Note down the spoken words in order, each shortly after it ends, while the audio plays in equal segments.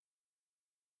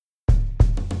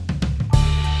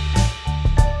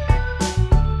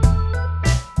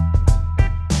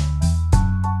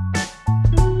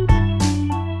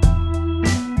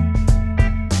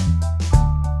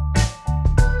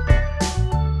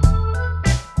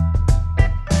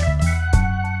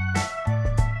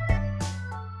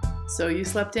So you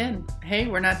slept in. Hey,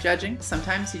 we're not judging.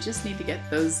 Sometimes you just need to get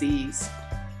those Z's.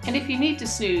 And if you need to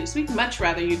snooze, we'd much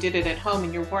rather you did it at home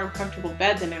in your warm, comfortable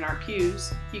bed than in our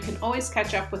pews. You can always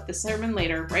catch up with the sermon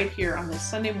later right here on the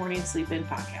Sunday Morning Sleep In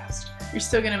podcast. You're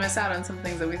still going to miss out on some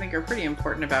things that we think are pretty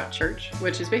important about church,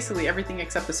 which is basically everything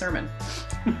except the sermon.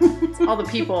 All the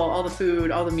people, all the food,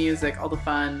 all the music, all the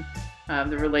fun,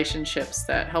 the relationships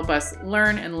that help us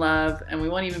learn and love. And we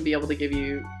won't even be able to give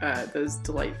you those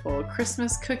delightful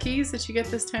Christmas cookies that you get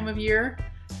this time of year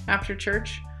after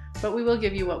church, but we will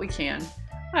give you what we can.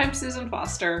 I'm Susan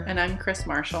Foster. And I'm Chris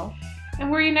Marshall. And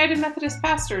we're United Methodist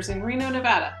pastors in Reno,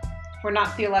 Nevada. We're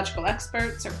not theological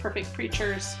experts or perfect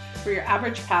preachers. We're your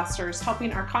average pastors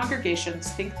helping our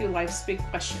congregations think through life's big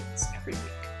questions every week.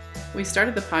 We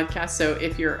started the podcast so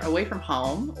if you're away from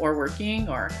home or working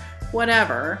or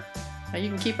whatever, you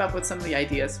can keep up with some of the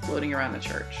ideas floating around the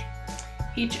church.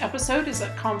 Each episode is a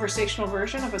conversational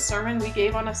version of a sermon we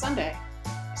gave on a Sunday.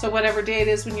 So whatever day it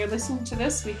is when you're listening to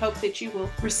this, we hope that you will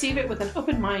receive it with an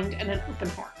open mind and an open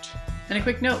heart. And a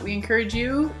quick note, we encourage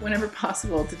you, whenever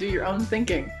possible, to do your own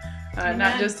thinking.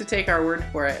 Not just to take our word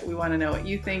for it. We want to know what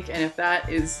you think, and if that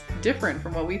is different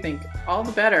from what we think, all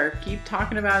the better. Keep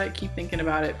talking about it, keep thinking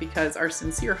about it, because our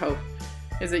sincere hope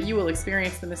is that you will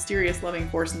experience the mysterious loving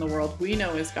force in the world we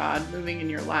know is God moving in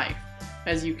your life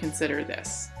as you consider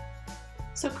this.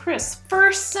 So Chris,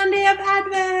 first Sunday of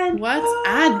Advent! What's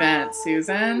Advent,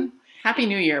 Susan? Happy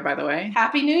New Year, by the way.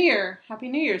 Happy New Year. Happy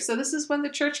New Year. So this is when the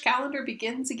church calendar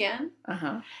begins again.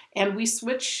 And we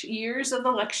switch years of the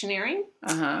lectionary.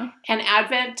 And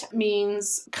Advent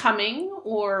means coming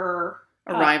or...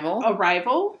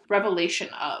 Arrival. Revelation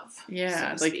of.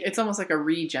 Yeah, so like it's almost like a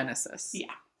re-Genesis.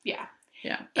 Yeah.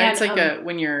 And it's like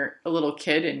when you're a little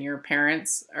kid and your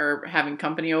parents are having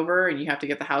company over and you have to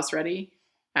get the house ready.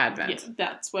 Advent. Yeah,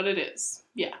 that's what it is.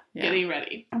 Yeah, getting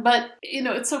ready. But,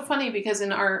 it's so funny because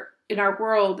in our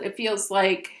world, it feels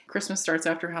like... Christmas starts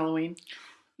after Halloween.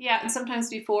 Yeah, and sometimes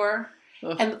before.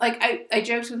 Ugh. And I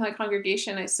joked with my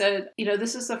congregation, I said,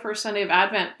 this is the first Sunday of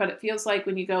Advent, but it feels like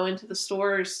when you go into the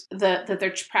stores that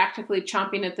they're practically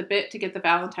chomping at the bit to get the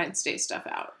Valentine's Day stuff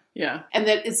out. Yeah. And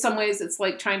that in some ways it's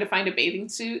like trying to find a bathing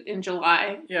suit in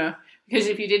July. Yeah. Because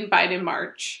if you didn't buy it in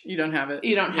March, you don't have it.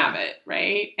 You don't have it,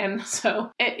 right? And so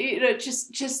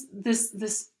just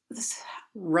this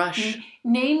rush,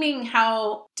 naming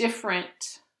how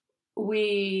different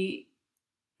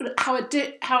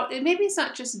how maybe it's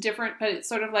not just different, but it's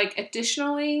sort of like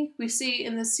additionally we see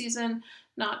in this season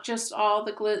not just all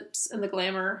the glitz and the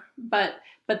glamour, but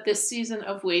this season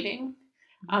of waiting.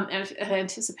 And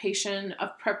anticipation,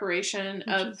 of preparation,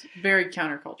 of very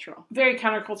countercultural. Very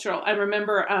countercultural. I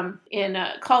remember in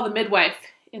Call the Midwife,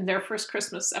 in their first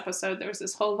Christmas episode, there was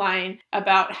this whole line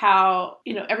about how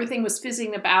everything was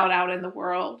fizzing about out in the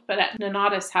world, but at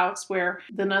Nonada's house, where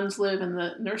the nuns live and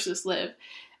the nurses live,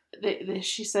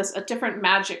 she says a different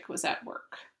magic was at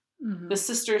work. Mm-hmm. The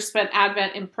sisters spent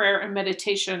Advent in prayer and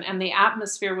meditation, and the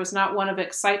atmosphere was not one of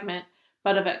excitement,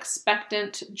 but of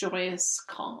expectant, joyous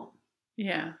calm.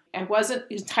 Yeah. I wasn't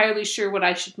entirely sure what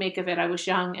I should make of it. I was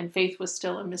young and faith was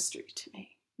still a mystery to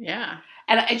me. Yeah.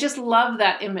 And I just love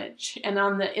that image. And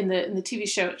in the TV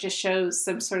show, it just shows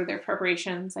some sort of their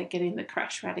preparations, like getting the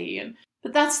creche ready.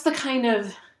 But that's the kind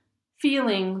of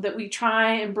feeling that we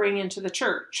try and bring into the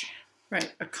church.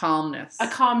 Right. A calmness.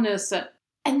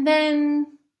 And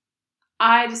then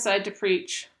I decided to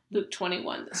preach Luke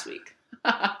 21 this week.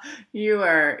 You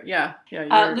are.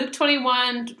 Luke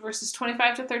 21 verses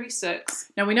 25 to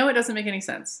 36. Now we know it doesn't make any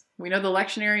sense. We know the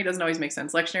lectionary doesn't always make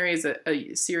sense. Lectionary is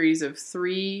a series of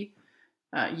 3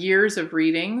 years of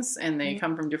readings, and they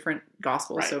come from different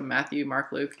gospels. Right. So Matthew,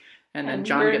 Mark, Luke, and then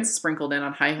John gets sprinkled in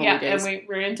on High Holy Days. And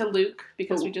we're into Luke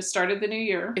because we just started the new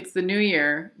year. It's the new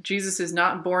year. Jesus is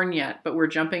not born yet, but we're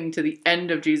jumping to the end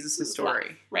of Jesus'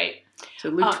 story. Right. So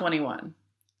Luke 21.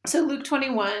 So Luke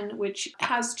 21, which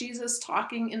has Jesus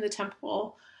talking in the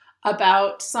temple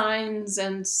about signs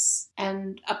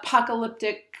and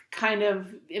apocalyptic kind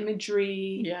of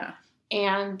imagery. Yeah.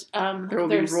 And there will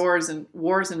be wars and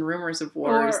rumors of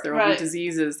wars. There will be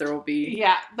diseases. There will be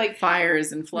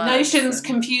fires and floods. Nations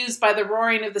confused by the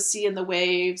roaring of the sea and the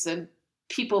waves, and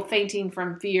people fainting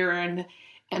from fear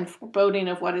and foreboding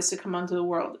of what is to come onto the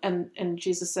world. And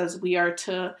Jesus says we are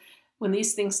to... When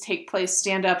these things take place,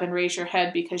 stand up and raise your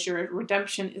head because your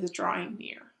redemption is drawing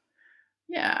near.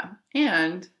 Yeah.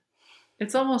 And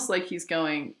it's almost like he's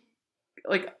going,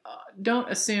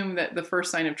 don't assume that the first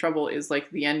sign of trouble is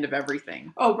like the end of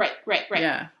everything. Oh, right.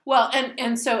 Yeah. Well,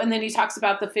 and then he talks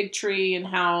about the fig tree and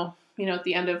how, at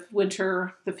the end of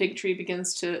winter, the fig tree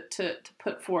begins to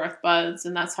put forth buds.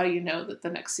 And that's how you know that the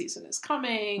next season is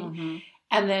coming. Mm-hmm.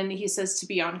 And then he says to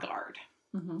be on guard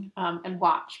and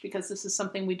watch, because this is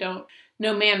something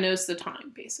no man knows the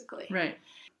time, basically. Right.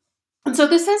 And so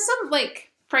this has some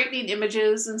like frightening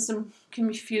images and some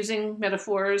confusing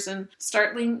metaphors and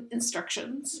startling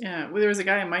instructions. Yeah. Well, there was a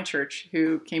guy in my church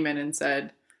who came in and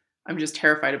said, I'm just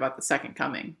terrified about the second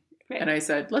coming. Right. And I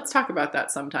said, let's talk about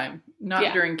that sometime.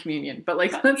 Not during communion, but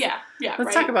like,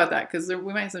 let's talk about that, because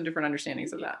we might have some different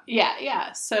understandings of that.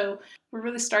 Yeah. So we're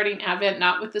really starting Advent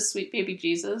not with the sweet baby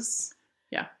Jesus.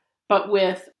 Yeah. But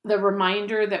with the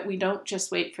reminder that we don't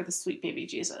just wait for the sweet baby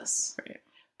Jesus. Right.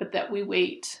 But that we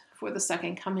wait for the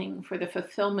second coming, for the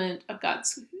fulfillment of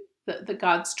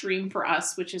God's dream for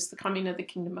us, which is the coming of the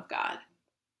kingdom of God.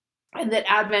 And that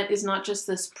Advent is not just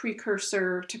this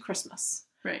precursor to Christmas.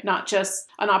 Right. Not just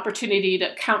an opportunity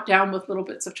to count down with little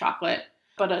bits of chocolate,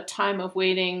 but a time of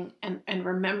waiting and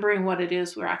remembering what it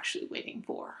is we're actually waiting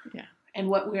for. Yeah. And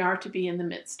what we are to be in the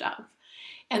midst of.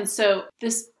 And so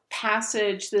this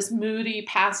passage, this moody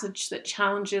passage that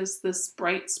challenges this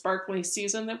bright, sparkly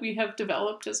season that we have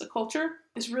developed as a culture,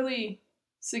 is really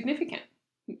significant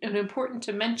and important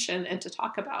to mention and to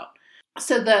talk about.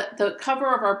 So the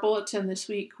cover of our bulletin this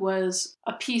week was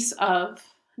a piece of,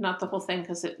 not the whole thing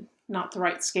because it's not the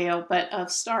right scale, but of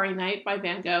Starry Night by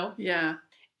VanGogh. Yeah.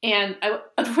 And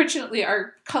unfortunately,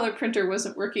 our color printer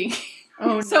wasn't working.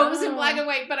 Oh, So it was in black and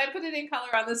white, but I put it in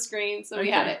color on the screen, so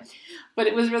we had it. But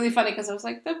it was really funny because I was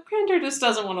like, the printer just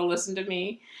doesn't want to listen to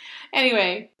me.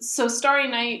 Anyway, so Starry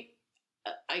Night,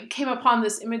 I came upon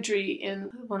this imagery in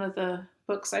one of the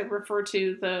books I refer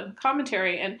to, the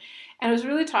commentary, and I was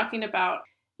really talking about,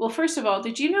 well, first of all,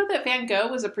 did you know that Van Gogh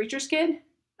was a preacher's kid?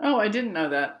 Oh, I didn't know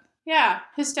that. Yeah,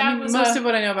 his dad was most of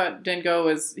what I know about Van Gogh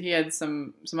was he had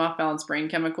some off-balance brain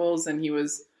chemicals, and he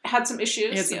had some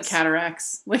issues. He had some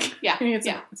cataracts. He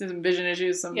had some vision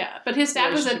issues. But his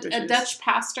dad was a Dutch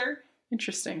pastor.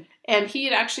 Interesting. And he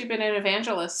had actually been an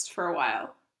evangelist for a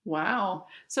while. Wow.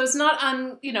 So it's not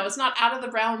it's not out of the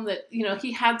realm that,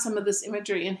 he had some of this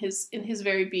imagery in his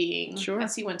very being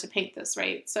as he went to paint this,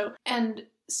 right? So, and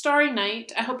Starry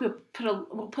Night, I hope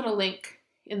we'll put a link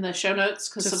in the show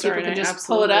notes so people can just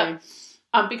pull it up.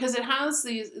 Because it has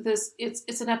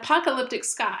it's an apocalyptic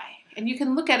sky. And you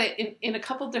can look at it in a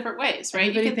couple different ways, right?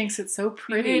 Everybody thinks it's so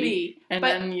pretty. And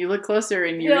then you look closer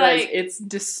and you realize it's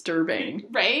disturbing.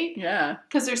 Right? Yeah.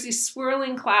 Because there's these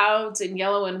swirling clouds in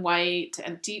yellow and white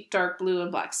and deep dark blue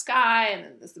and black sky. And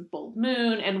then there's the bold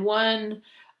moon. And one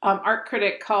art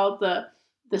critic called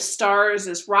the stars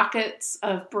as rockets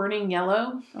of burning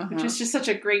yellow, which is just such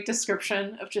a great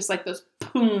description of just like those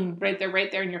boom, right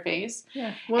there in your face.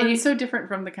 Yeah. Well, it's so different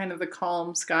from the kind of the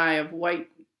calm sky of white.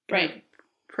 Right.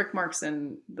 Prick marks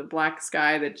in the black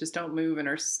sky that just don't move and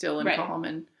are still and calm.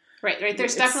 And right.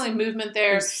 There's definitely movement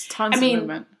there. There's tons of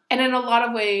movement. And in a lot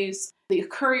of ways, the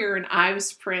Currier and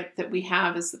Ives print that we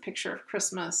have as the picture of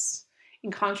Christmas,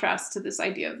 in contrast to this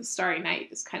idea of the Starry Night,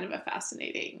 is kind of a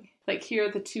fascinating, like here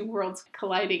are the two worlds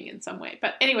colliding in some way.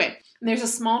 But anyway, there's a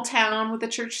small town with a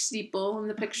church steeple in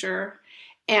the picture.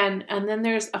 And then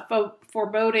there's a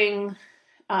foreboding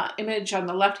image on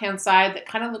the left-hand side that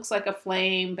kind of looks like a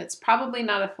flame, but it's probably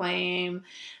not a flame.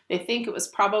 They think it was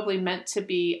probably meant to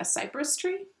be a cypress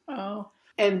tree. Oh.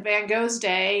 In Van Gogh's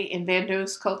day, in Van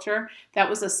Gogh's culture, that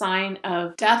was a sign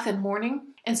of death and mourning.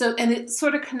 And it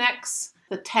sort of connects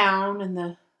the town and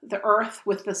the earth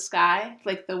with the sky,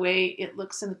 like the way it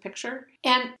looks in the picture.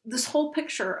 And this whole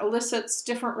picture elicits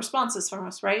different responses from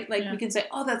us, right? Like we can say,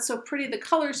 oh, that's so pretty. The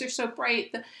colors are so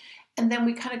bright. And then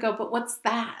we kind of go, but what's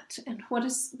that? And what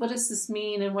does this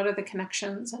mean? And what are the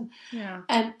connections?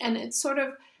 And it's sort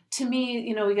of, to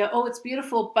me, we go, oh, it's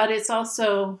beautiful, but it's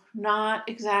also not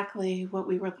exactly what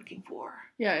we were looking for.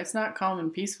 Yeah, it's not calm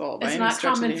and peaceful by it's any not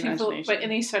stretch calm of and the peaceful imagination. by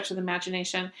any stretch of the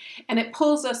imagination. And it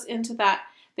pulls us into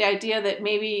the idea that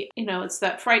maybe, it's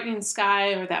that frightening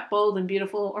sky or that bold and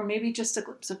beautiful, or maybe just a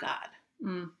glimpse of God.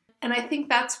 Mm. And I think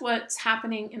that's what's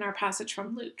happening in our passage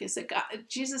from Luke, is that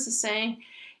Jesus is saying,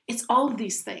 it's all of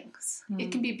these things. Mm.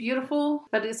 It can be beautiful,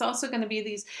 but it's also going to be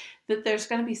that there's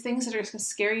going to be things that are going to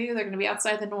scare you. They're going to be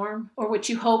outside the norm, or what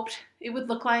you hoped it would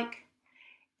look like.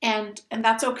 And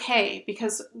that's okay,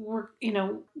 because we're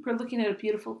looking at a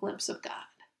beautiful glimpse of God.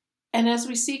 And as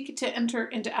we seek to enter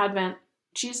into Advent,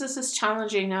 Jesus is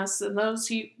challenging us, and those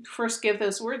he first give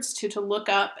those words to look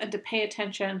up and to pay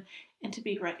attention and to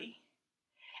be ready.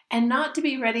 And not to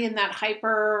be ready in that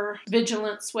hyper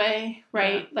vigilance way,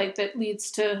 right? Yeah. Like that leads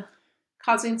to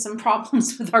causing some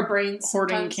problems with our brains.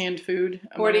 Hoarding canned food.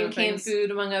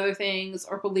 Among other things,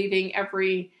 or believing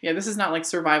every... Yeah, this is not like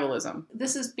survivalism.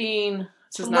 This is being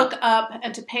to look up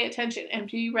and to pay attention and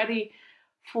be ready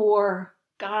for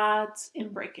God's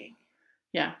inbreaking.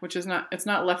 Yeah, which is not, it's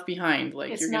not left behind.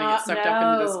 Like It's you're going to not, get sucked up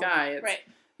into the no. sky. It's, Right.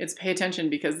 it's pay attention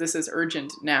because this is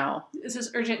urgent now. This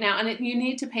is urgent now. And you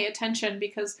need to pay attention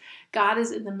because God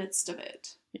is in the midst of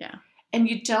it. Yeah. And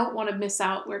you don't want to miss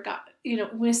out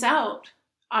miss out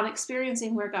on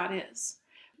experiencing where God is.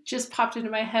 Just popped into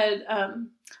my head,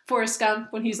 Forrest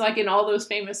Gump, when he's like in all those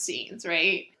famous scenes,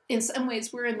 right? In some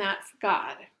ways, we're in that for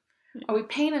God. Yeah. Are we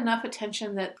paying enough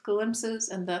attention that glimpses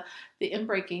and the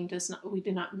inbreaking we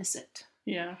do not miss it?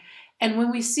 Yeah. And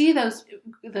when we see those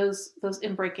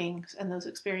inbreakings and those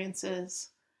experiences,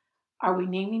 are we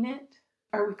naming it?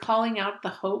 Are we calling out the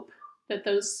hope that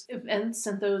those events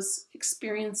and those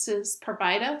experiences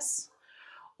provide us?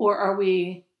 Or are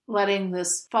we letting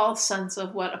this false sense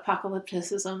of what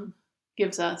apocalypticism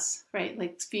gives us, right?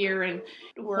 Like fear and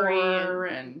worry horror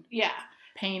and yeah,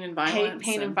 pain and violence.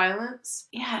 Pain and violence.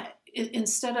 Yeah.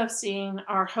 Instead of seeing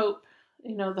our hope,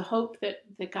 the hope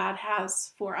that God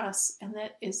has for us and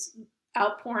that is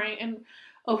outpouring and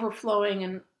overflowing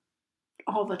and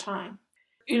all the time.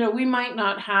 We might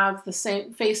not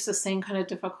face the same kind of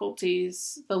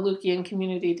difficulties the Lukean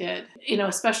community did.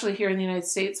 Especially here in the United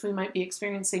States, we might be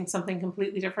experiencing something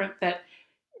completely different that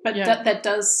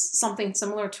does something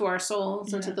similar to our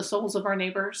souls and to the souls of our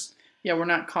neighbors. Yeah, we're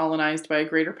not colonized by a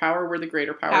greater power. We're the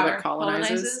greater power that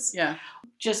colonizes. Yeah.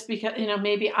 Just because,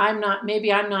 maybe I'm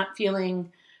not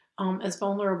feeling as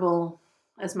vulnerable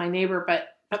as my neighbor,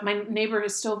 but my neighbor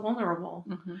is still vulnerable.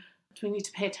 Mm-hmm. We need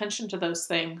to pay attention to those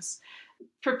things.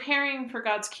 Preparing for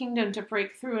God's kingdom to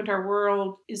break through into our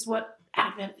world is what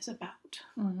Advent is about.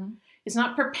 Mm-hmm. It's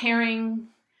not preparing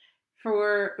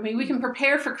we can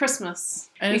prepare for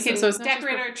Christmas. And we can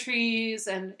decorate our trees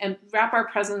and wrap our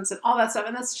presents and all that stuff.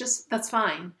 And that's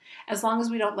fine. As long as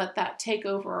we don't let that take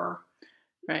over.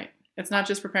 Right. It's not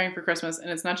just preparing for Christmas, and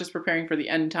it's not just preparing for the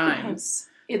end times.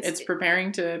 It's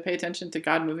preparing to pay attention to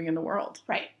God moving in the world.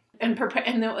 Right. And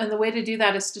the way to do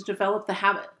that is to develop the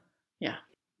habit. Yeah.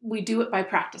 We do it by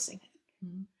practicing it.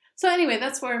 Mm-hmm. So anyway,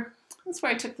 that's where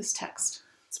I took this text.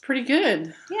 It's pretty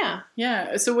good. Yeah.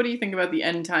 Yeah. So what do you think about the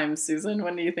end times, Susan?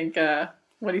 What do you think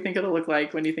it'll look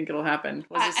like? When do you think it'll happen?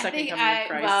 What's the second coming of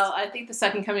Christ? Well, I think the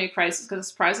second coming of Christ is going to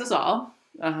surprise us all.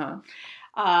 Uh-huh.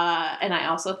 And I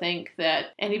also think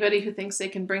that anybody who thinks they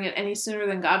can bring it any sooner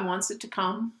than God wants it to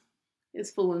come is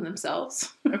fooling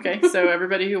themselves. Okay. So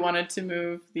everybody who wanted to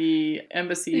move the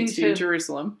embassy to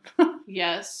Jerusalem.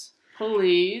 Yes.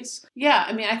 Please. Yeah,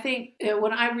 I think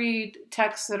when I read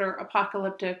texts that are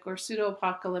apocalyptic or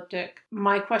pseudo-apocalyptic,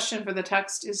 my question for the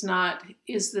text is not,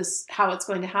 is this how it's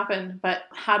going to happen, but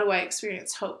how do I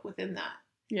experience hope within that?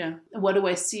 Yeah. What do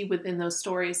I see within those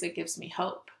stories that gives me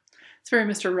hope? It's very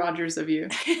Mr. Rogers of you.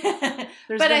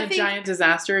 There's been a giant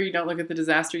disaster. You don't look at the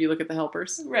disaster, you look at the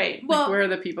helpers. Right. Well, where are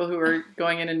the people who are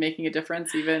going in and making a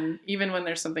difference, even when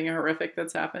there's something horrific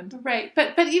that's happened? Right.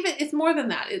 But even it's more than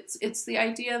that. It's the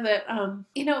idea that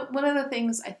one of the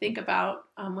things I think about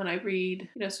when I read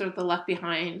sort of the Left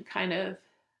Behind kind of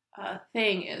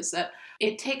thing is that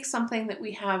it takes something that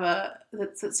we have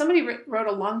that somebody wrote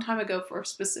a long time ago for a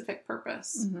specific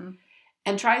purpose. Mm-hmm.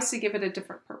 And tries to give it a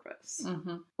different purpose.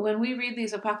 Mm-hmm. When we read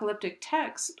these apocalyptic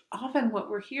texts, often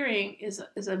what we're hearing is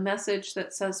a message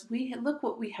that says, look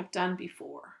what we have done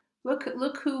before.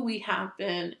 Look who we have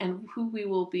been and who we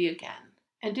will be again.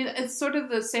 And it's sort of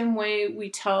the same way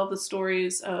we tell the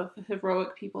stories of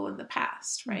heroic people in the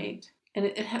past, right? Mm-hmm. And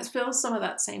it fills some of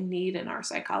that same need in our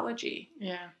psychology.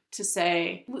 Yeah. To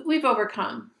say, we've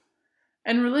overcome.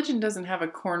 And religion doesn't have a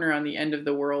corner on the end of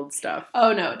the world stuff.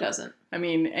 Oh, no, it doesn't.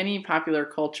 Any popular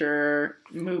culture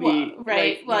movie,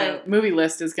 right? Movie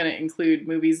list is going to include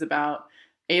movies about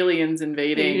aliens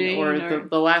invading or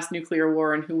the last nuclear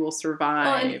war and who will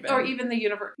survive. Or even the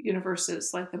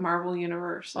universes, like the Marvel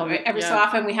universe. Every so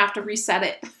often we have to reset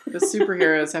it. The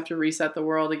superheroes have to reset the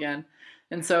world again.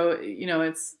 And so,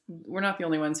 we're not the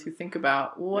only ones who think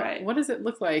about what does it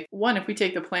look like? One, if we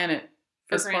take the planet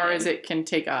as far as it can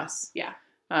take us. Yeah.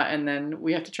 And then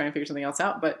we have to try and figure something else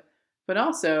out. But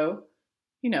also,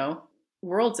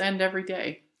 worlds end every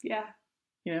day. Yeah.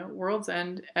 Worlds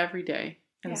end every day.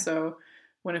 And so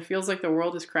when it feels like the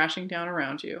world is crashing down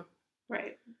around you.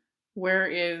 Right. Where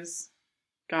is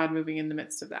God moving in the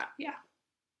midst of that? Yeah.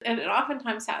 And it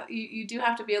oftentimes you do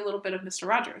have to be a little bit of Mr.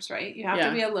 Rogers, right? You have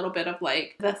to be a little bit of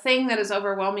like, the thing that is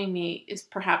overwhelming me is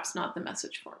perhaps not the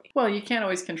message for me. Well, you can't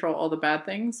always control all the bad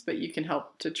things, but you can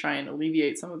help to try and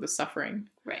alleviate some of the suffering.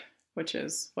 Right. Which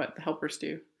is what the helpers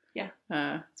do. Yeah.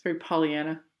 It's very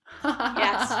Pollyanna.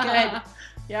 Yes, good.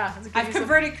 Yeah. I've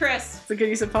converted Chris. It's a good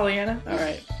use of Pollyanna. All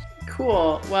right.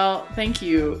 Cool. Well, thank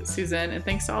you, Susan. And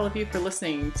thanks to all of you for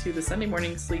listening to the Sunday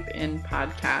Morning Sleep In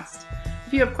podcast.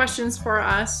 If you have questions for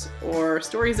us or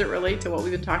stories that relate to what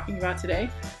we've been talking about today,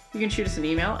 you can shoot us an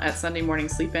email at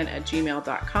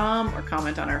sundaymorningsleepin@gmail.com or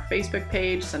comment on our Facebook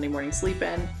page, Sunday Morning Sleep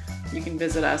In. You can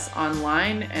visit us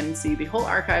online and see the whole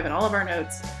archive and all of our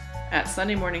notes at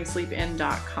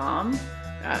sundaymorningsleepin.com.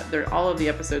 All of the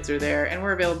episodes are there, and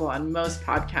we're available on most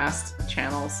podcast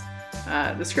channels.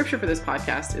 The scripture for this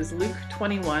podcast is Luke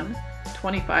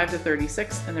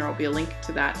 21:25-36, and there will be a link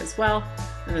to that as well.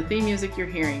 And the theme music you're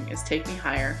hearing is Take Me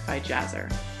Higher by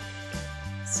Jazzer.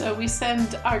 So we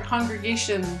send our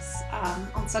congregations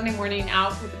on Sunday morning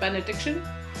out with a benediction.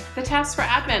 The task for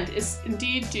Advent is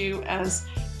indeed do as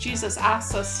Jesus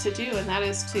asks us to do, and that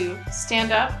is to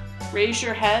stand up, raise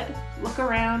your head, look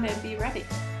around, and be ready.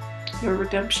 Your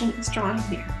redemption is drawing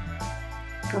near.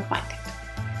 Go find it.